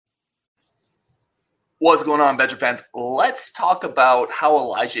What's going on, Badger fans? Let's talk about how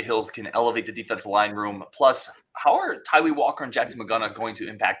Elijah Hills can elevate the defensive line room. Plus, how are Tyree Walker and Jackson McGonough going to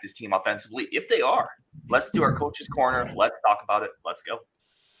impact this team offensively, if they are? Let's do our coach's corner. Let's talk about it. Let's go.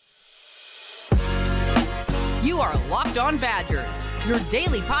 You are Locked On Badgers, your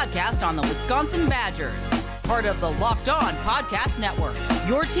daily podcast on the Wisconsin Badgers. Part of the Locked On Podcast Network,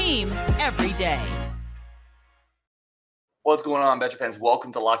 your team every day. What's going on, Badger fans?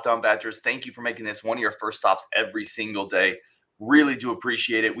 Welcome to Locked On Badgers. Thank you for making this one of your first stops every single day. Really do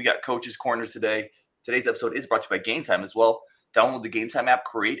appreciate it. We got Coach's Corners today. Today's episode is brought to you by Game Time as well. Download the Game Time app,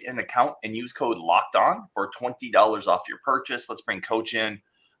 create an account, and use code LOCKEDON for $20 off your purchase. Let's bring Coach in.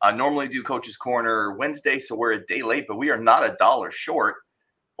 Normally do Coach's Corner Wednesday, so we're a day late, but we are not $1 short.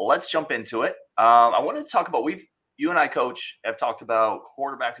 Let's jump into it. I wanted to talk about, you and I, Coach, have talked about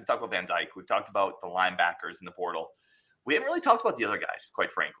quarterback. We've talked about Van Dyke. We've talked about the linebackers in the portal. We haven't really talked about the other guys,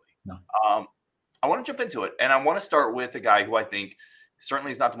 quite frankly. No. I want to jump into it, and I want to start with a guy who I think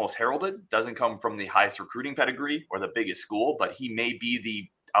certainly is not the most heralded, doesn't come from the highest recruiting pedigree or the biggest school, but he may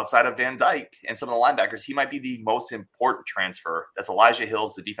be outside of Van Dyke and some of the linebackers, he might be the most important transfer. That's Elijah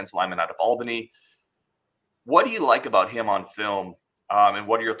Hills, the defensive lineman out of Albany. What do you like about him on film, and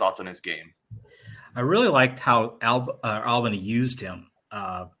what are your thoughts on his game? I really liked how Albany used him.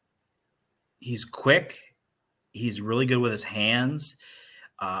 He's quick. He's really good with his hands.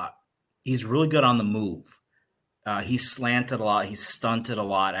 He's really good on the move. He's slanted a lot. He's stunted a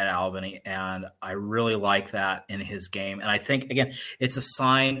lot at Albany, and I really like that in his game. And I think, again, it's a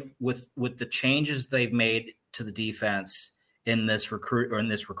sign with the changes they've made to the defense in this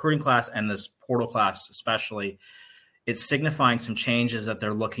recruiting class and this portal class especially. It's signifying some changes that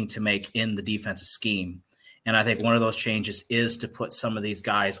they're looking to make in the defensive scheme. And I think one of those changes is to put some of these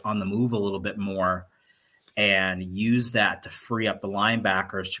guys on the move a little bit more and use that to free up the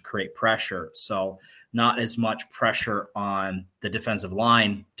linebackers to create pressure. So not as much pressure on the defensive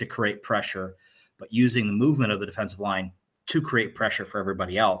line to create pressure, but using the movement of the defensive line to create pressure for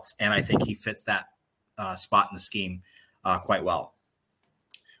everybody else. And I think he fits that spot in the scheme quite well.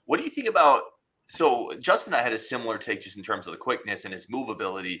 What do you think about – so Justin and I had a similar take just in terms of the quickness and his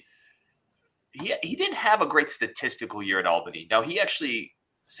movability. He didn't have a great statistical year at Albany. Now, he actually –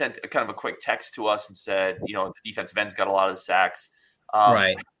 sent a kind of a quick text to us and said, the defensive end's got a lot of sacks.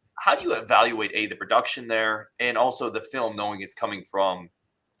 Right. How do you evaluate the production there and also the film, knowing it's coming from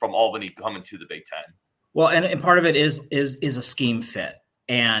Albany coming to the Big Ten? Well, and part of it is a scheme fit.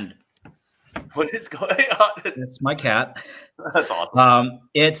 And what is going on? It's my cat. That's awesome.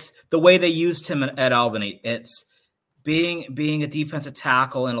 It's the way they used him at Albany. It's being a defensive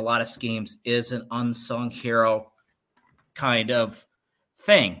tackle in a lot of schemes is an unsung hero kind of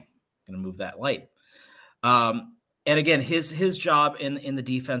thing. I'm going to move that light. And again, his job in the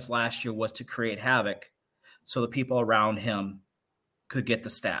defense last year was to create havoc so the people around him could get the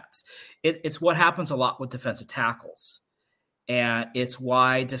stats. It's what happens a lot with defensive tackles. And it's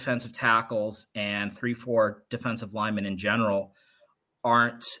why defensive tackles and 3-4 defensive linemen in general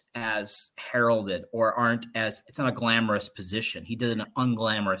aren't as heralded or it's not a glamorous position. He did an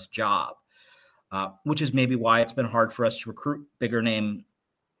unglamorous job, which is maybe why it's been hard for us to recruit bigger name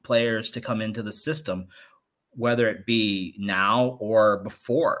players to come into the system, whether it be now or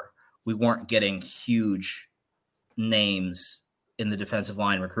before. We weren't getting huge names in the defensive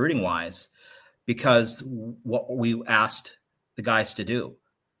line recruiting wise because what we asked the guys to do.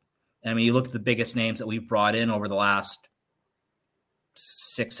 I mean, you look at the biggest names that we've brought in over the last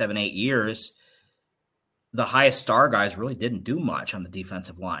 6, 7, 8 years, the highest star guys really didn't do much on the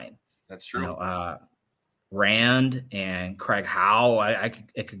defensive line. That's true. Rand and Craig Howe,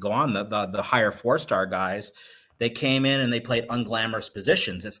 it could go on. The higher 4-star guys, they came in and they played unglamorous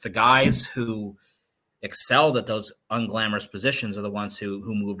positions. It's the guys who excelled at those unglamorous positions are the ones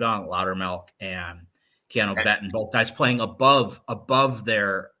who moved on. Loudermilk and Keanu Benton, both guys playing above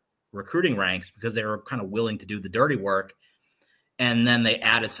their recruiting ranks because they were kind of willing to do the dirty work, and then they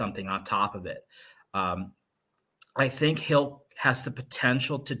added something on top of it. I think Hill has the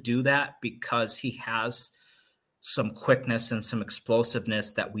potential to do that because he has some quickness and some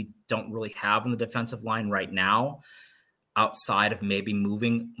explosiveness that we don't really have in the defensive line right now, outside of maybe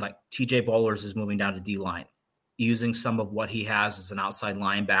moving, like TJ Bowlers is moving down to D-line, using some of what he has as an outside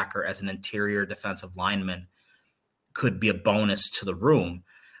linebacker, as an interior defensive lineman could be a bonus to the room.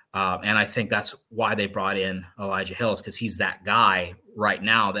 And I think that's why they brought in Elijah Hills, because he's that guy right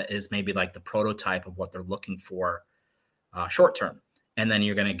now that is maybe like the prototype of what they're looking for short term. And then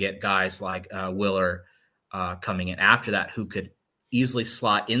you're going to get guys like Willer coming in after that who could easily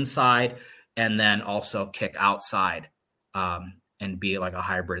slot inside and then also kick outside and be like a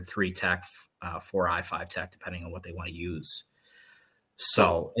hybrid 3 tech, 4 5 tech, depending on what they want to use.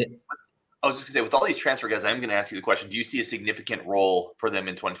 So I was just gonna say, with all these transfer guys, I'm gonna ask you the question: do you see a significant role for them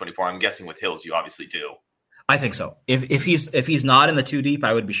in 2024? I'm guessing with Hills, you obviously do. I think so. If he's not in the 2 deep,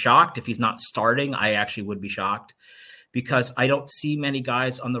 I would be shocked. If he's not starting, I actually would be shocked, because I don't see many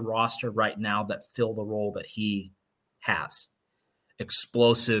guys on the roster right now that fill the role that he has.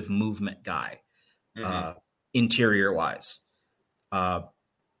 Explosive movement guy, interior wise. I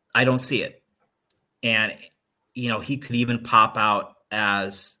don't see it. And, he could even pop out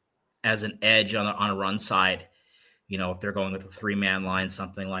as an edge on a run side, if they're going with a 3-man line,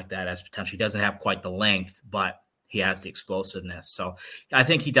 something like that, as potentially doesn't have quite the length, but he has the explosiveness. So I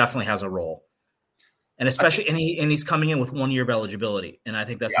think he definitely has a role. And especially, he's coming in with 1 year of eligibility. And I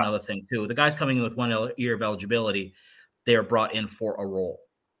think that's another thing too. The guys coming in with 1 year of eligibility, they are brought in for a role,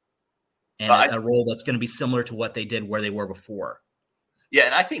 and a role that's going to be similar to what they did where they were before. Yeah.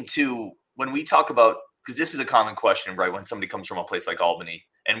 And I think too, when we talk about, because this is a common question, right? When somebody comes from a place like Albany,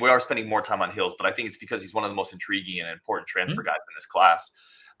 and we are spending more time on Hills, but I think it's because he's one of the most intriguing and important transfer guys in this class.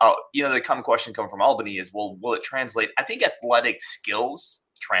 The common question coming from Albany is, well, will it translate? I think athletic skills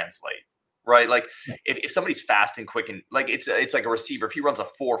translate, right? Like if somebody's fast and quick, and like it's like a receiver, if he runs a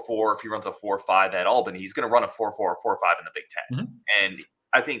 4.4, if he runs a 4.5 at Albany, he's going to run a 4.4 or 4.5 in the Big Ten. And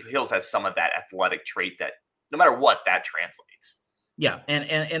I think Hills has some of that athletic trait that no matter what, that translates. Yeah.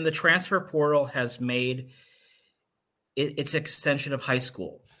 And the transfer portal has made it's an extension of high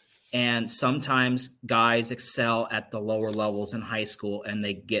school. And sometimes guys excel at the lower levels in high school, and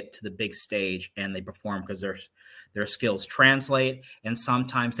they get to the big stage and they perform because their skills translate. And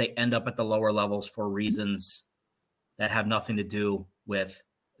sometimes they end up at the lower levels for reasons that have nothing to do with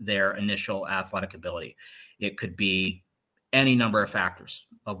their initial athletic ability. It could be any number of factors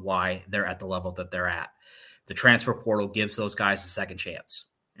of why they're at the level that they're at. The transfer portal gives those guys a second chance.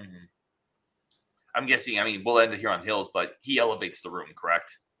 I'm guessing, we'll end it here on Hills, but he elevates the room,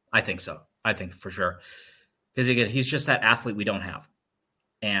 correct? I think so. I think for sure. Because again, he's just that athlete we don't have.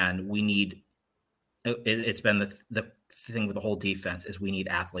 And we need, it's been the thing with the whole defense is we need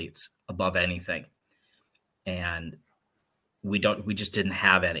athletes above anything. And we just didn't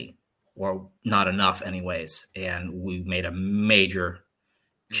have any, or not enough anyways. And we made a major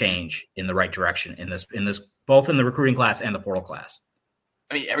change in the right direction in this, both in the recruiting class and the portal class.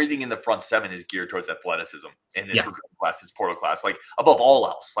 Everything in the front 7 is geared towards athleticism in this recruiting class, this portal class, like above all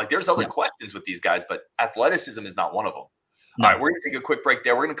else. Like there's other questions with these guys, but athleticism is not one of them. No. All right, we're going to take a quick break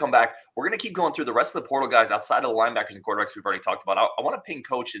there. We're going to come back. We're going to keep going through the rest of the portal guys outside of the linebackers and quarterbacks we've already talked about. I want to ping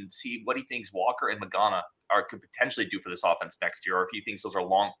Coach and see what he thinks Walker and Magana could potentially do for this offense next year, or if he thinks those are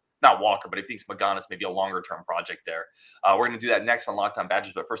not Walker, but if he thinks Magana is maybe a longer-term project there. We're going to do that next on Locked On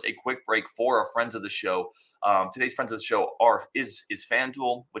Badgers, but first, a quick break for our friends of the show. Today's friends of the show is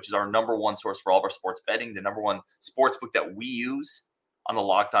FanDuel, which is our number one source for all of our sports betting, the number one sports book that we use on the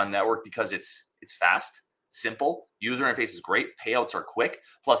Locked On Network because it's fast, simple, user interface is great, payouts are quick,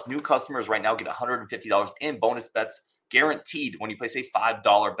 plus new customers right now get $150 in bonus bets guaranteed when you place a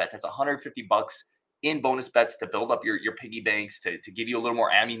 $5 bet. That's $150 in bonus bets to build up your piggy banks, to give you a little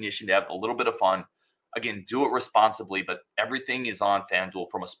more ammunition, to have a little bit of fun. Again, do it responsibly, but everything is on FanDuel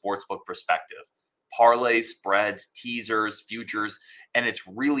from a sportsbook perspective. Parlays, spreads, teasers, futures, and it's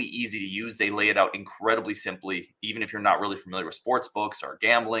really easy to use. They lay it out incredibly simply. Even if you're not really familiar with sportsbooks or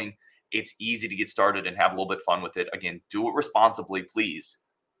gambling, it's easy to get started and have a little bit of fun with it. Again, do it responsibly, please.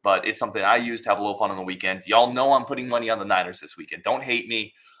 But it's something I use to have a little fun on the weekend. Y'all know I'm putting money on the Niners this weekend. Don't hate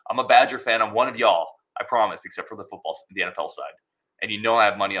me. I'm a Badger fan. I'm one of y'all, I promise, except for the NFL side. And I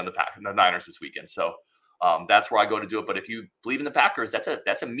have money on the Niners this weekend. So that's where I go to do it. But if you believe in the Packers, that's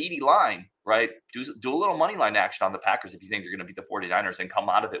a meaty line, right? Do a little money line action on the Packers if you think you're going to beat the 49ers and come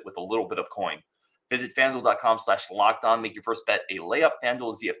out of it with a little bit of coin. Visit FanDuel.com/lockedon. Make your first bet a layup.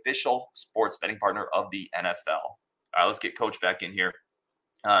 FanDuel is the official sports betting partner of the NFL. All right, let's get Coach back in here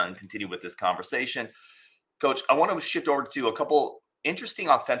and continue with this conversation. Coach, I want to shift over to a couple interesting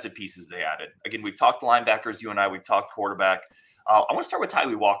offensive pieces they added. Again, we've talked linebackers, you and I, we've talked quarterback. I want to start with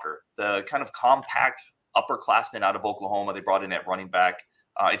Tyree Walker, the kind of compact upperclassman out of Oklahoma they brought in at running back.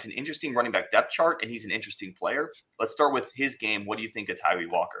 It's an interesting running back depth chart, and he's an interesting player. Let's start with his game. What do you think of Tyree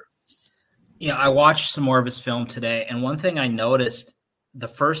Walker? Yeah, I watched some more of his film today, and one thing I noticed,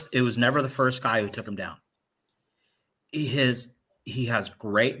 it was never the first guy who took him down. He has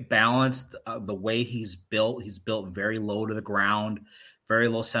great balance. The way he's built very low to the ground, very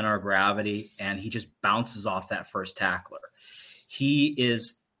low center of gravity, and he just bounces off that first tackler. He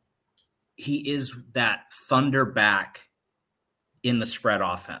is that thunder back in the spread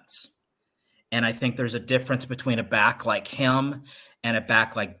offense. And I think there's a difference between a back like him and a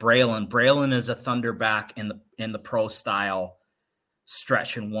back like Braylon. Braylon is a thunder back in the pro style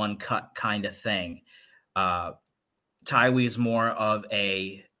stretch and one cut kind of thing. Tyree is more of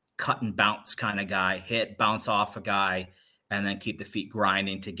a cut and bounce kind of guy, hit, bounce off a guy, and then keep the feet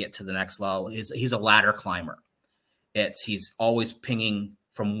grinding to get to the next level. He's a ladder climber. He's always pinging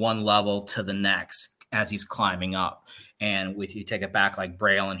from one level to the next as he's climbing up. And if you take it back like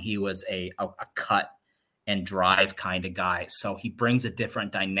Braylon, he was a cut and drive kind of guy. So he brings a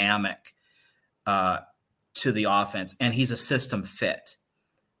different dynamic to the offense, and he's a system fit.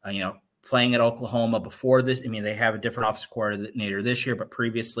 Playing at Oklahoma before this, they have a different offensive coordinator this year, but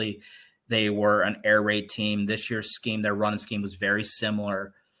previously they were an air raid team. This year's scheme, their run scheme was very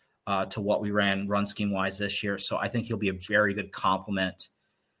similar to what we ran run scheme wise this year. So I think he'll be a very good complement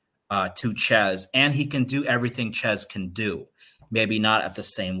to Ches, and he can do everything Ches can do. Maybe not at the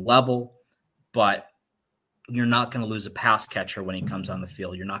same level, but you're not going to lose a pass catcher when he comes on the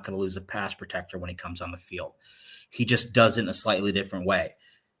field. You're not going to lose a pass protector when he comes on the field. He just does it in a slightly different way.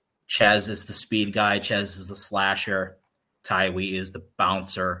 Ches is the speed guy. Ches is the slasher. Tyree is the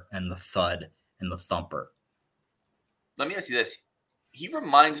bouncer and the thud and the thumper. Let me ask you this. He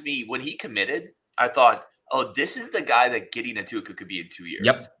reminds me, when he committed, I thought, oh, this is the guy that Gideon Atuka could be in 2 years.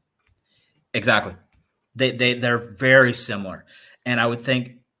 Yep. Exactly. They're very similar. And I would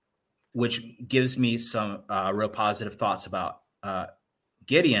think, which gives me some real positive thoughts about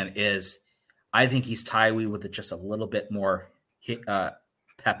Gideon, is I think he's Tyree with just a little bit more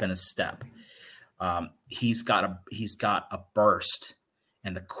pep in his step. He's got a burst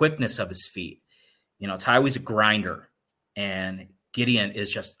and the quickness of his feet. Tyree's a grinder, and Gideon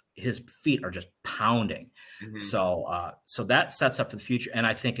is just, his feet are just pounding. Mm-hmm. So that sets up for the future. And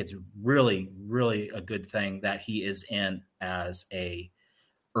I think it's really, really a good thing that he is in as a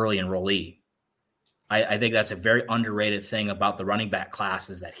early enrollee. I think that's a very underrated thing about the running back class,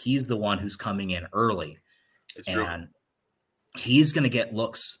 is that he's the one who's coming in early. It's true. And he's going to get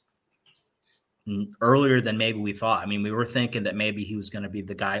looks earlier than maybe we thought. We were thinking that maybe he was going to be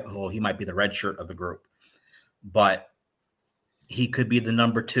the guy, he might be the red shirt of the group, but he could be the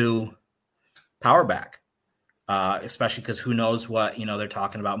number 2 power back, especially because who knows what, they're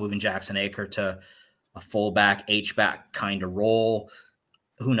talking about moving Jackson Aker to a fullback, H-back kind of role.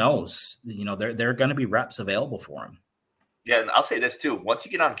 Who knows? There are going to be reps available for him. Yeah, and I'll say this too. Once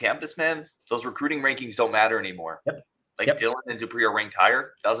you get on campus, man, those recruiting rankings don't matter anymore. Yep. Dylan and Dupree are ranked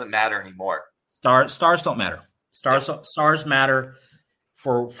higher. Doesn't matter anymore. Stars don't matter. Stars matter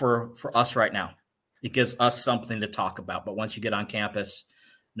for us right now. It gives us something to talk about. But once you get on campus,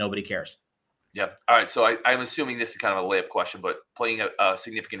 nobody cares. Yeah. All right. So I'm assuming this is kind of a layup question, but playing a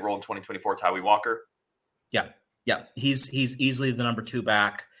significant role in 2024, Tyree Walker. Yeah. Yeah. He's easily the number 2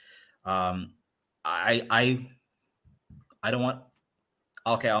 back. I don't want.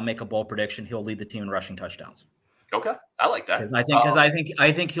 Okay, I'll make a bold prediction. He'll lead the team in rushing touchdowns. Okay, I like that.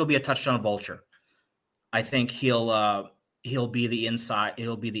 I think he'll be a touchdown vulture. I think he'll be the inside.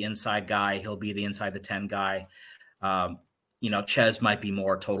 He'll be the inside guy. He'll be the inside the 10 guy. Ches might be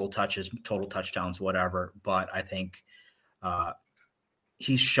more total touches, total touchdowns, whatever. But I think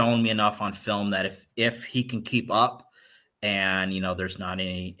he's shown me enough on film that if he can keep up, and there's not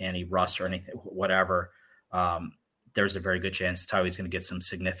any rust or anything, whatever, there's a very good chance Tyree's going to get some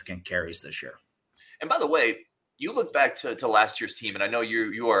significant carries this year. And by the way, you look back to last year's team, and I know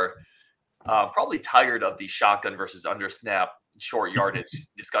you are probably tired of the shotgun versus under snap short yardage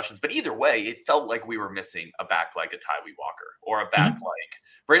discussions, but either way, it felt like we were missing a back like a Tyree Walker or a back like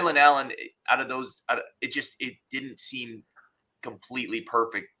Braylon Allen. It didn't seem completely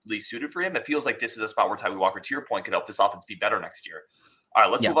perfectly suited for him. It feels like this is a spot where Tyree Walker, to your point, could help this offense be better next year. All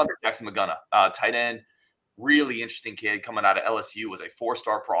right, let's move on to Jackson McGonough, tight end. Really interesting kid coming out of LSU, was a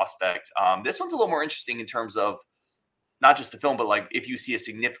 4-star prospect. This one's a little more interesting in terms of not just the film, but like if you see a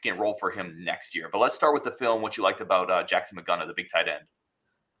significant role for him next year. But let's start with the film, what you liked about Jackson McGonough, the big tight end.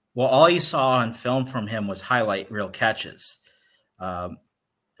 Well, all you saw on film from him was highlight reel catches.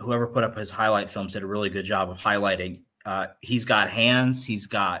 Whoever put up his highlight films did a really good job of highlighting. He's got hands. He's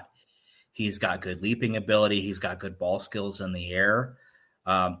got good leaping ability. He's got good ball skills in the air.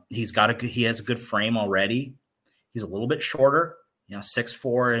 He has a good frame already. He's a little bit shorter,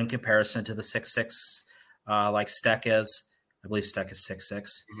 6'4" in comparison to the 6'6", like Steck is. I believe Steck is 6'6".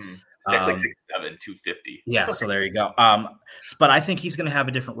 Mm-hmm. Steck's like 6'7", 250. Yeah. So there you go. But I think he's going to have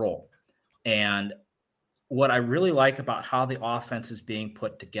a different role. And what I really like about how the offense is being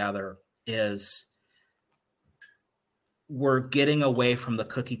put together is we're getting away from the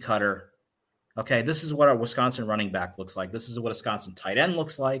cookie cutter Okay, this is what a Wisconsin running back looks like. This is what a Wisconsin tight end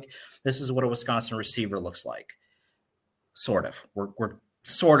looks like. This is what a Wisconsin receiver looks like. Sort of. We're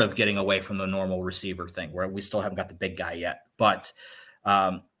sort of getting away from the normal receiver thing where we still haven't got the big guy yet. But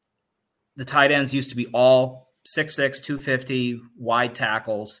the tight ends used to be all 6'6", 250, wide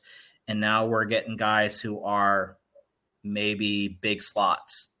tackles. And now we're getting guys who are maybe big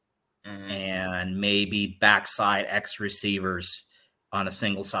slots and maybe backside X receivers on a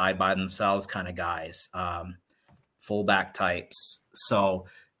single side by themselves kind of guys, fullback types. So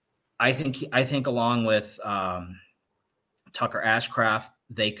I think along with Tucker Ashcraft,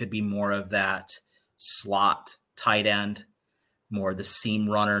 they could be more of that slot tight end, more the seam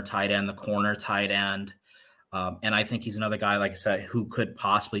runner tight end, the corner tight end. And I think he's another guy, like I said, who could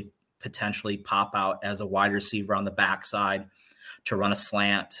potentially pop out as a wide receiver on the backside to run a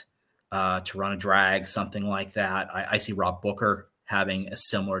slant, to run a drag, something like that. I see Rob Booker having a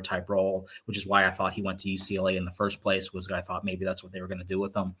similar type role, which is why I thought he went to UCLA in the first place, I thought maybe that's what they were going to do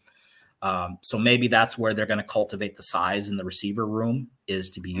with him. So maybe that's where they're going to cultivate the size in the receiver room, is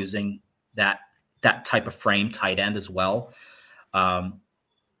to be using that type of frame tight end as well.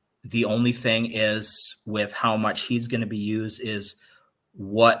 The only thing is with how much he's going to be used is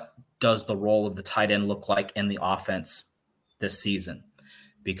what does the role of the tight end look like in the offense this season?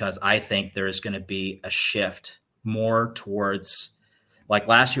 Because I think there's going to be a shift more towards, like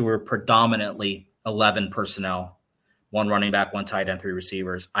last year, we were predominantly 11 personnel, 1 running back, 1 tight end, 3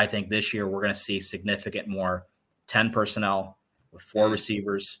 receivers. I think this year we're going to see significant more 10 personnel with 4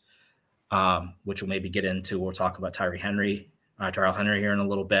 receivers, which we'll maybe get into. We'll talk about Tyrell Henry here in a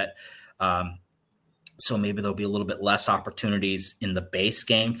little bit. So maybe there'll be a little bit less opportunities in the base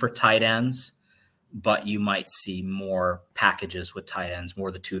game for tight ends, but you might see more packages with tight ends,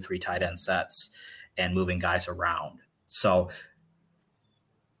 more the 2-3 tight end sets and moving guys around. So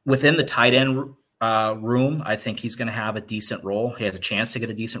within the tight end room, I think he's going to have a decent role. He has a chance to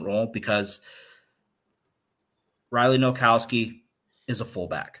get a decent role because Riley Nowakowski is a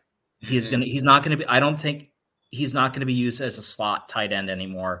fullback. I don't think he's not going to be used as a slot tight end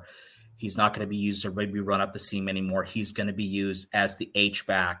anymore. He's not going to be used to maybe run up the seam anymore. He's going to be used as the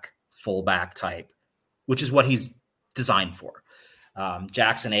H-back, fullback type, which is what he's designed for.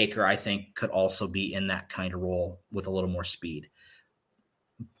 Jackson Aker, I think, could also be in that kind of role with a little more speed.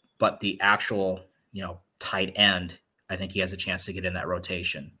 But the actual, tight end, I think he has a chance to get in that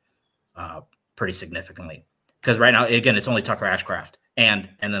rotation pretty significantly. Because right now, again, it's only Tucker Ashcraft and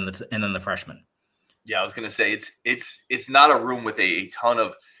then the freshman. Yeah, I was going to say it's not a room with a ton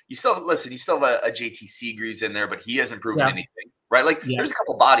of. You still have a JT Seagreaves in there, but he hasn't proven anything, right? Like there's a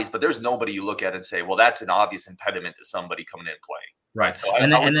couple bodies, but there's nobody you look at and say, well, that's an obvious impediment to somebody coming in and playing. Right. So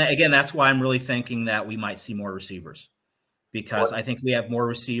again, that's why I'm really thinking that we might see more receivers, because I think we have more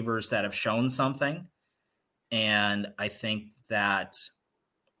receivers that have shown something. And I think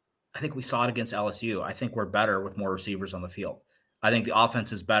we saw it against LSU. I think we're better with more receivers on the field. I think the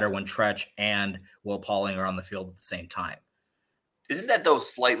offense is better when Treach and Will Pauling are on the field at the same time. Isn't that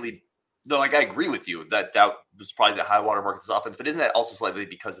slightly – I agree with you that was probably the high water mark of this offense, but isn't that also slightly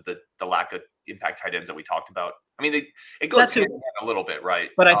because of the lack of impact tight ends that we talked about? I mean, it goes hand in hand a little bit, right?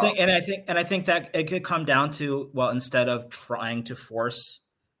 But I think that it could come down to, well, instead of trying to force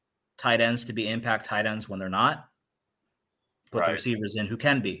tight ends to be impact tight ends when they're not, put the receivers in who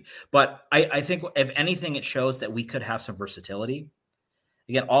can be. But I think if anything, it shows that we could have some versatility.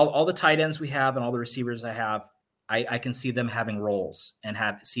 Again, all the tight ends we have and all the receivers I have, I can see them having roles and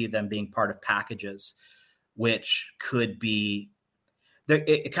see them being part of packages, which could be –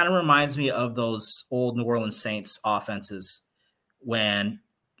 it kind of reminds me of those old New Orleans Saints offenses when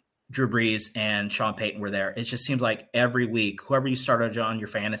Drew Brees and Sean Payton were there. It just seemed like every week, whoever you started on your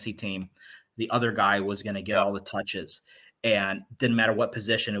fantasy team, the other guy was going to get all the touches. And didn't matter what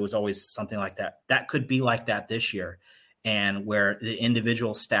position, it was always something like that. That could be like that this year, and where the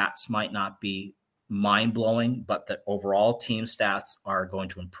individual stats might not be mind-blowing, but the overall team stats are going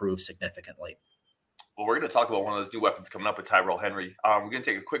to improve significantly. Well, we're going to talk about one of those new weapons coming up with Tyrell Henry. We're going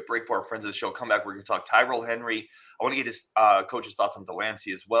to take a quick break for our friends of the show. Come back, we're going to talk Tyrell Henry. I want to get his coach's thoughts on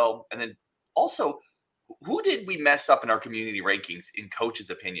Delancey as well. And then also, who did we mess up in our community rankings in coach's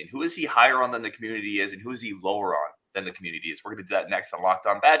opinion? Who is he higher on than the community is, and who is he lower on than the community is? We're going to do that next on Locked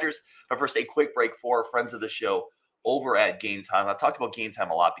On Badgers. But first, a quick break for our friends of the show over at Game Time. I've talked about Game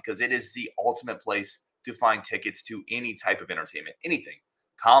Time a lot because it is the ultimate place to find tickets to any type of entertainment, anything.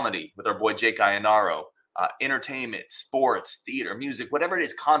 Comedy with our boy Jake Iannaro, entertainment, sports, theater, music, whatever it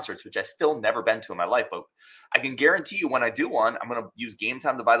is, concerts, which I've still never been to in my life. But I can guarantee you when I do one, I'm going to use Game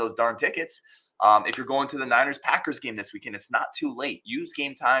Time to buy those darn tickets. If you're going to the Niners-Packers game this weekend, it's not too late. Use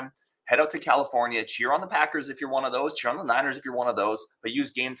Game Time. Head out to California, cheer on the Packers if you're one of those, cheer on the Niners if you're one of those, but use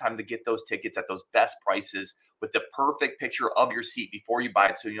Game Time to get those tickets at those best prices with the perfect picture of your seat before you buy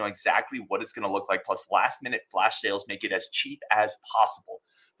it so you know exactly what it's going to look like. Plus, last-minute flash sales make it as cheap as possible.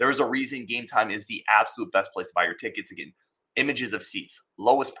 There is a reason Game Time is the absolute best place to buy your tickets. Again, images of seats,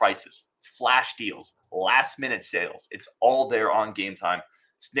 lowest prices, flash deals, last-minute sales. It's all there on Game Time.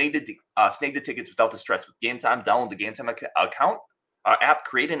 Snag the tickets without the stress with Game Time. Download the Game Time app,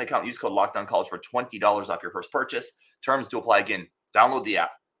 create an account, use code LOCKEDONCollege for $20 off your first purchase. Terms to apply. Again, download the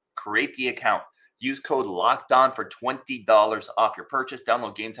app, create the account, use code LOCKEDON for $20 off your purchase.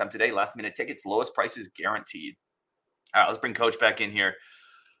 Download Game Time today. Last minute tickets, lowest prices guaranteed. All right, let's bring Coach back in here.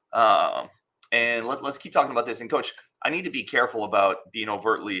 And let's keep talking about this. And Coach, I need to be careful about being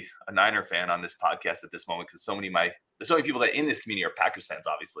overtly a Niner fan on this podcast at this moment because there's so many people that in this community are Packers fans,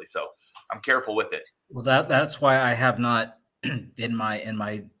 obviously. So I'm careful with it. Well, that's why I have not in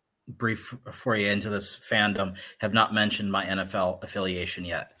my brief for you into this fandom have not mentioned my NFL affiliation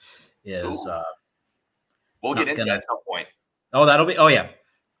yet. We'll get into that at some point. Oh yeah.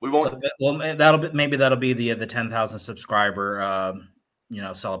 We won't. Well, that'll be the 10,000 subscriber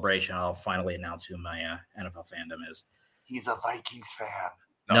celebration. I'll finally announce who my NFL fandom is. He's a Vikings fan.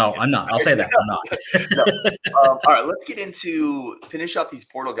 No, I'm not. I'll say that. I'm not. No. All right, let's finish up these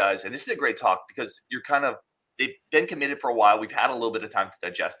portal guys. And this is a great talk because they've been committed for a while. We've had a little bit of time to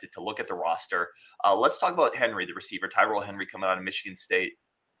digest it, to look at the roster. Let's talk about Henry, the receiver, Tyrell Henry coming out of Michigan State.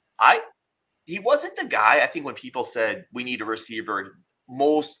 He wasn't the guy, I think, when people said we need a receiver.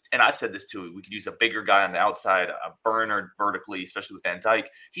 And I've said this too, we could use a bigger guy on the outside, a burner vertically, especially with Van Dyke.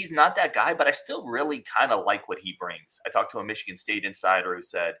 He's not that guy, but I still really kind of like what he brings. I talked to a Michigan State insider who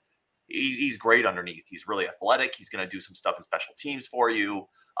said he's great underneath. He's really athletic. He's going to do some stuff in special teams for you.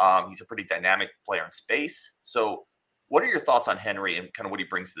 He's a pretty dynamic player in space. So what are your thoughts on Henry and kind of what he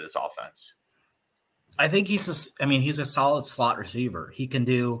brings to this offense? I think he's a solid slot receiver. He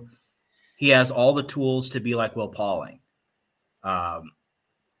has all the tools to be like Will Pauling.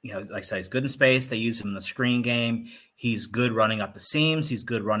 Like I said, he's good in space. They use him in the screen game. He's good running up the seams. He's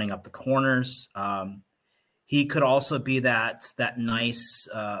good running up the corners. He could also be that nice.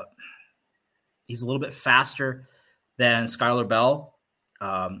 He's a little bit faster than Skylar Bell.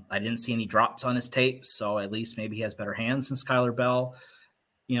 I didn't see any drops on his tape, so at least maybe he has better hands than Skylar Bell.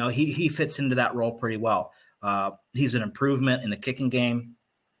 He fits into that role pretty well. He's an improvement in the kicking game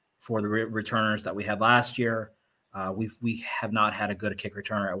for the returners that we had last year. We have not had a good kick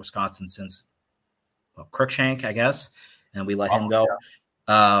returner at Wisconsin since Cruikshank, I guess, and we let him go.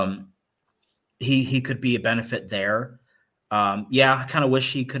 Yeah. He could be a benefit there. I kind of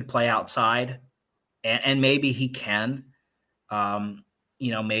wish he could play outside, and maybe he can.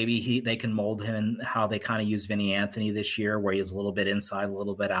 Maybe they can mold him in how they kind of use Vinny Anthony this year, where he's a little bit inside, a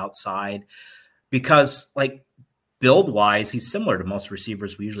little bit outside, because build wise, he's similar to most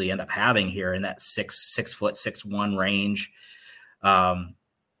receivers we usually end up having here in that 6 foot 6'1" range.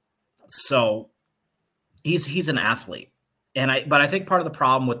 So he's an athlete. But I think part of the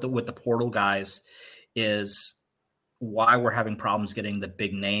problem with the portal guys is why we're having problems getting the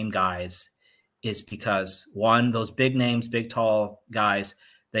big name guys is because one, those big names, big, tall guys,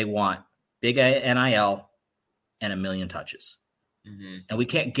 they want big NIL and 1 million touches. Mm-hmm. And we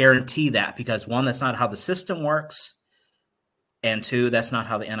can't guarantee that because one, that's not how the system works. And two, that's not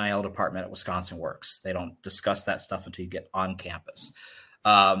how the NIL department at Wisconsin works. They don't discuss that stuff until you get on campus.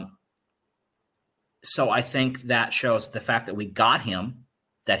 So I think that shows the fact that we got him,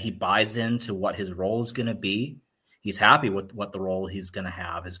 that he buys into what his role is going to be. He's happy with what the role he's going to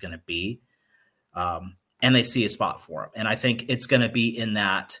have is going to be. And they see a spot for him. And I think it's going to be in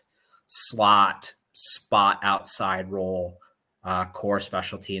that spot outside role, core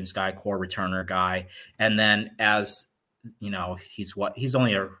special teams guy, core returner guy. And then he's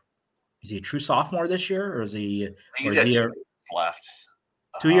a true sophomore this year, or is he? He's got 2 years left.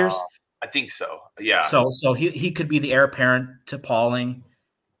 2 years? I think so. Yeah. So he could be the heir apparent to Pauling,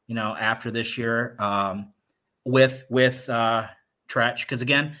 after this year, with Tretch. Because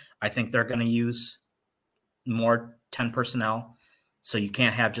again, I think they're going to use more 10 personnel, so you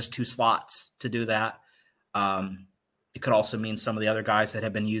can't have just 2 slots to do that. It could also mean some of the other guys that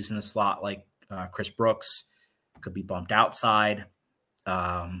have been used in the slot, like Chris Brooks, could be bumped outside.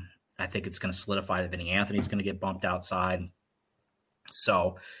 I think it's going to solidify that Vinny Anthony's going to get bumped outside.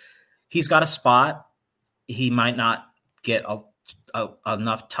 So he's got a spot. He might not get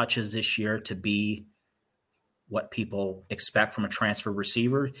enough touches this year to be what people expect from a transfer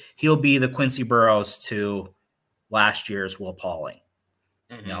receiver. He'll be the Quincy Burrows to last year's Will Pauling.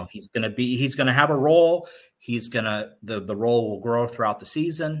 Mm-hmm. He's going to have a role. The role will grow throughout the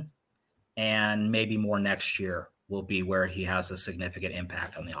season. and maybe more next year will be where he has a significant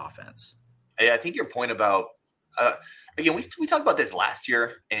impact on the offense. I think your point about again, we talked about this last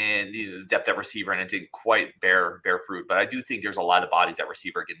year and the depth at receiver, and it didn't quite bear fruit. But I do think there's a lot of bodies at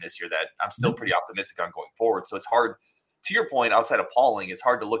receiver again this year that I'm still pretty optimistic on going forward. So it's hard, to your point, outside of Pauling, it's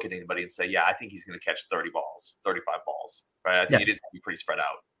hard to look at anybody and say, yeah, I think he's going to catch 30 balls, 35 balls, right? I think it is going to be pretty spread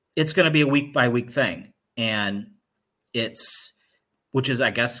out. It's going to be a week by week thing, and which is,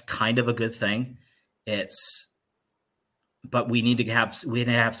 I guess, kind of a good thing. But we need to have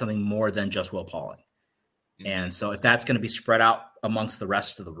something more than just Will Pauling. And so if that's going to be spread out amongst the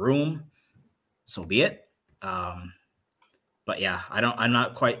rest of the room, so be it. But yeah, I'm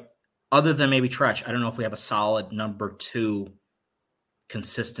not quite, other than maybe Treach, I don't know if we have a solid number 2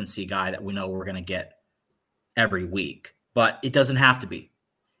 consistency guy that we know we're going to get every week, but it doesn't have to be.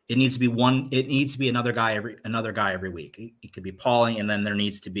 It needs to be one. It needs to be another guy every week. It could be Pauling, and then there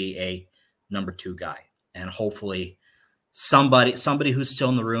needs to be a number 2 guy. And hopefully somebody who's still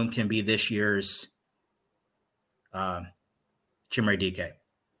in the room can be this year's Chimere Dike,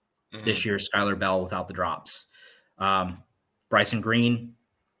 this year's Skylar Bell without the drops. Bryson Green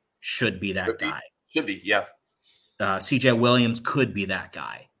should be that guy. Should be, yeah. CJ Williams could be that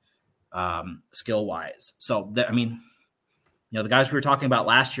guy, skill-wise. So, the guys we were talking about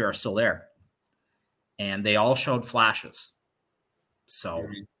last year are still there. And they all showed flashes. So,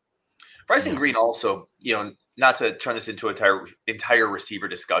 Bryson Green also, not to turn this into an entire receiver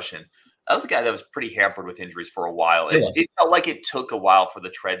discussion, that was a guy that was pretty hampered with injuries for a while. It felt like it took a while for the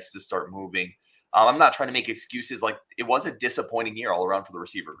treads to start moving. I'm not trying to make excuses. Like, it was a disappointing year all around for the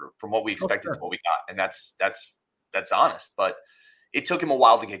receiver group from what we expected to what we got. And that's honest, but it took him a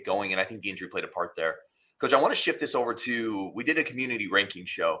while to get going. And I think the injury played a part there. Coach, I want to shift this over to, we did a community ranking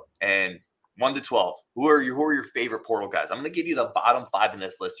show, and 1 to 12, who are your favorite portal guys? I'm going to give you the bottom 5 in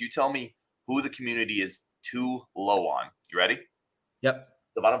this list. You tell me who the community is too low on. You ready? Yep.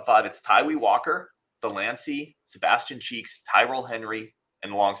 The bottom 5, it's Tyree Walker, Delancey, Sebastian Cheeks, Tyrell Henry,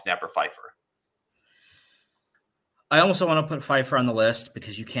 and long snapper Pfeiffer. I also want to put Pfeiffer on the list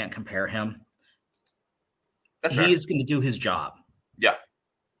because you can't compare him. He's going to do his job. Yeah.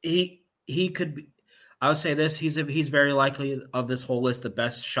 He could be, I would say this, he's very likely of this whole list the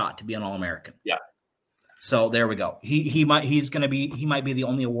best shot to be an All-American. Yeah. So there we go. He might be the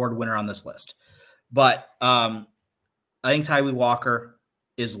only award winner on this list. But I think Tyree Walker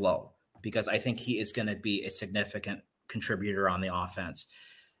is low because I think he is going to be a significant contributor on the offense,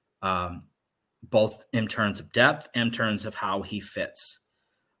 both in terms of depth and in terms of how he fits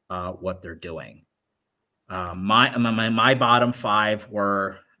what they're doing. My bottom 5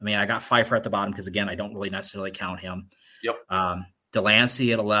 were, I got Pfeiffer at the bottom because, again, I don't really necessarily count him. Yep.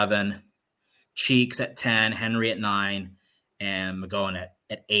 Delancey at 11, Cheeks at 10, Henry at 9, and McGowan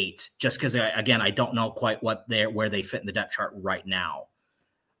at 8. Just because, again, I don't know quite where they fit in the depth chart right now,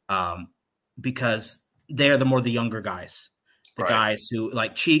 because they're the younger guys, guys who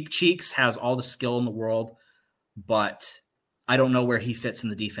like Cheeks has all the skill in the world, but I don't know where he fits in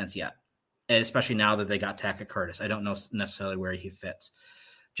the defense yet, especially now that they got Tackett Curtis. I don't know necessarily where he fits.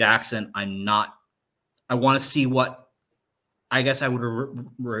 Jackson, I want to see what, I guess I would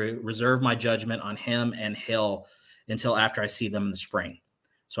reserve my judgment on him and Hill until after I see them in the spring,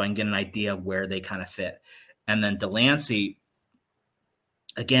 so I can get an idea of where they kind of fit. And then Delancey,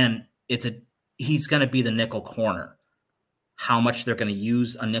 again, he's going to be the nickel corner. How much they're going to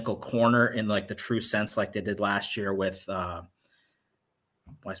use a nickel corner in like the true sense, like they did last year with, why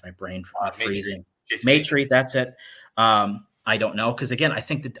is my brain freezing? Maitre, that's it. I don't know. Cause again, I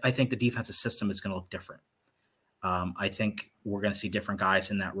think the defensive system is going to look different. I think we're going to see different guys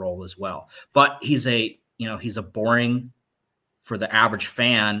in that role as well, but he's a boring, for the average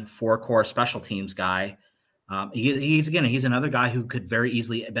fan, 4-core special teams guy. He's another guy who could very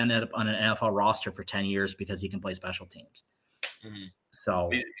easily end up on an NFL roster for 10 years because he can play special teams. Mm-hmm. So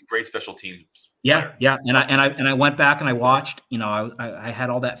he's a great special teams. Yeah. And I went back and I watched, I had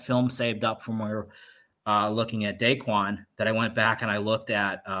all that film saved up from where looking at Daquan, that I went back and I looked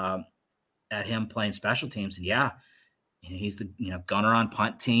at him playing special teams, and he's the gunner on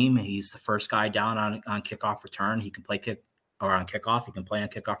punt team. He's the first guy down on kickoff return. He can play on kickoff. He can play on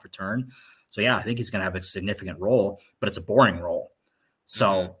kickoff return. So I think he's going to have a significant role, but it's a boring role.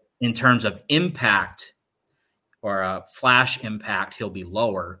 So in terms of impact or a flash impact, he'll be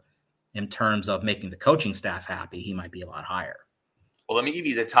lower. In terms of making the coaching staff happy, he might be a lot higher. Well, let me give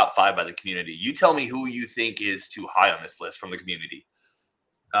you the top 5 by the community. You tell me who you think is too high on this list from the community.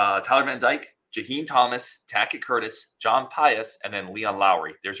 Tyler Van Dyke, Jaheim Thomas, Tackett Curtis, John Pius, and then Leon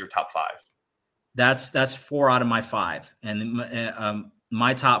Lowry. There's your top 5. That's 4 out of my 5. And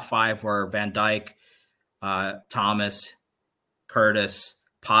my top 5 were Van Dyke, Thomas, Curtis,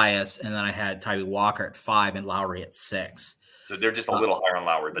 Pius, and then I had Tyree Walker at 5 and Lowry at 6. So they're just a little higher on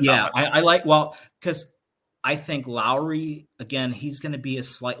Lowry. But yeah, I like, well, because I think Lowry, again, he's going to be a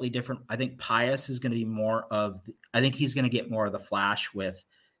slightly different. I think Pius is going to be more of, I think he's going to get more of the flash with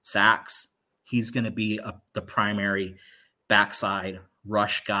sacks. He's going to be the primary backside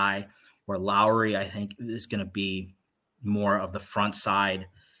rush guy, where Lowry, I think, is going to be more of the front side.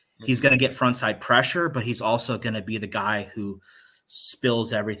 He's going to get front side pressure, but he's also going to be the guy who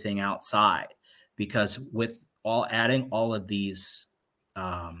spills everything outside, because with adding all of these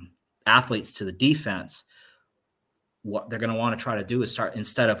athletes to the defense, what they're going to want to try to do is start,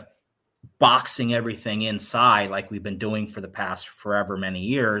 instead of boxing everything inside like we've been doing for the past forever many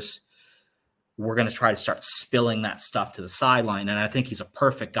years, we're going to try to start spilling that stuff to the sideline. And I think he's a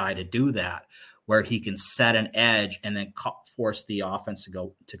perfect guy to do that, where he can set an edge and then force the offense to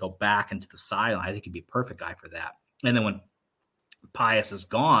go back into the sideline. I think he'd be a perfect guy for that. And then when Pius is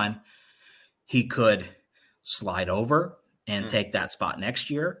gone, he could slide over and take that spot next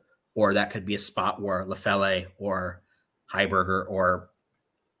year, or that could be a spot where Lefele or Heiberger or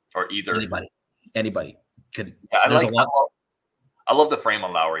either anybody could. Yeah, I love the frame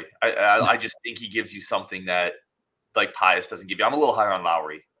on Lowry. I just think he gives you something that like Pius doesn't give you. I'm a little higher on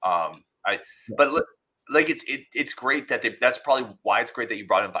Lowry. But like it's great that that's probably why it's great that you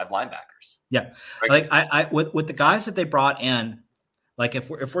brought in 5 linebackers. Yeah, right? Like I with the guys that they brought in, like if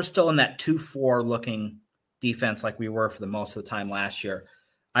we're still in that 2-4 looking defense like we were for the most of the time last year,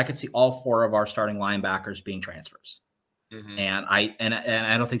 I could see all 4 of our starting linebackers being transfers, and I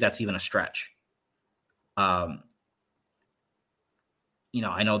don't think that's even a stretch. I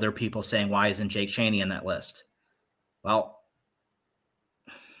know there are people saying, why isn't Jake Chaney in that list? Well,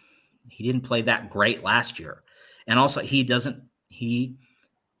 he didn't play that great last year. And also he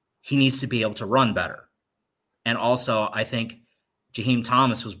needs to be able to run better. And also I think Jaheim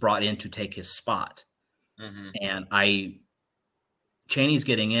Thomas was brought in to take his spot. And Chaney's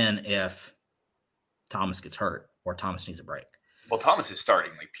getting in if Thomas gets hurt or Thomas needs a break. Well, Thomas is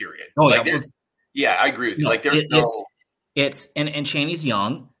starting, like, period. Oh, like, yeah. Yeah, I agree with you. Like, there's and Chaney's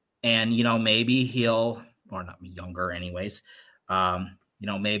young, and maybe he'll, or not younger anyways.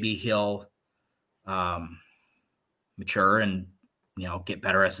 Maybe he'll mature and get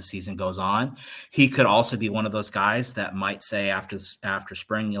better as the season goes on. He could also be one of those guys that might say after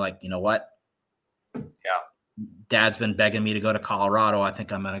spring, you're like, you know what? Yeah, Dad's been begging me to go to Colorado. I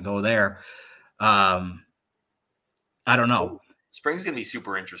think I'm going to go there. I don't know. Spring's going to be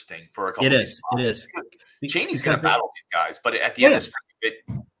super interesting for a couple. It is. Chaney's going to battle these guys, but at the end of spring, it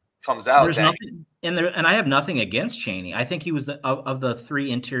comes out. There's nothing, and I have nothing against Chaney. I think he was of the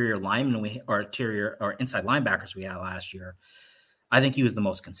 3 interior linemen interior or inside linebackers we had last year. I think he was the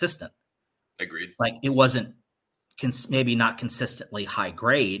most consistent. Agreed. Like, it wasn't maybe not consistently high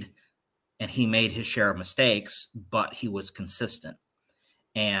grade, and he made his share of mistakes, but he was consistent,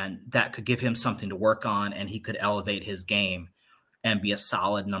 and that could give him something to work on, and he could elevate his game and be a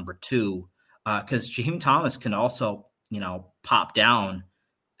solid number 2. Because Jaheim Thomas can also, pop down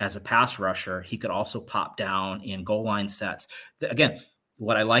as a pass rusher. He could also pop down in goal line sets. Again,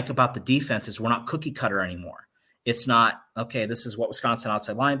 what I like about the defense is we're not cookie cutter anymore. It's not, okay, this is what Wisconsin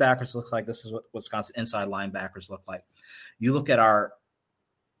outside linebackers look like. This is what Wisconsin inside linebackers look like. You look at our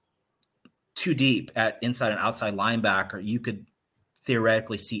 2 deep at inside and outside linebacker, you could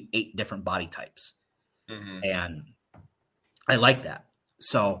theoretically see 8 different body types. And I like that.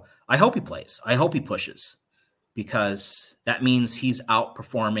 So I hope he plays. I hope he pushes, because that means he's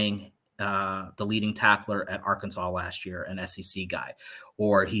outperforming the leading tackler at Arkansas last year, an SEC guy,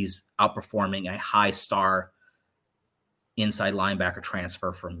 or he's outperforming a high star inside linebacker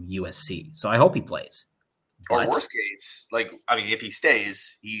transfer from USC. So I hope he plays. Or worst case, if he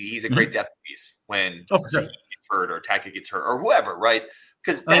stays, he's a great depth piece when for sure. he gets hurt or Tackett gets hurt or whoever, right?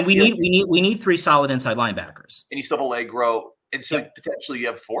 Because we need 3 solid inside linebackers, and you still have a leg grow. And so potentially you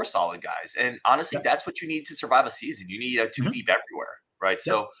have 4 solid guys. And honestly, that's what you need to survive a season. You need a 2 deep everywhere, right? Yep.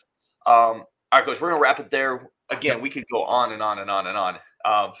 So, all right, Coach, we're going to wrap it there. Again, we could go on and on and on and on.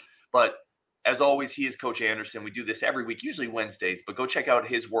 But as always, he is Coach Anderson. We do this every week, usually Wednesdays. But go check out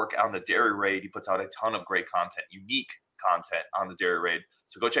his work on the Dairy Raid. He puts out a ton of great content, unique content on the Dairy Raid.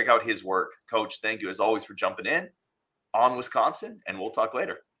 So go check out his work. Coach, thank you as always for jumping in on Wisconsin, and we'll talk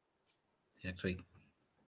later. Next week.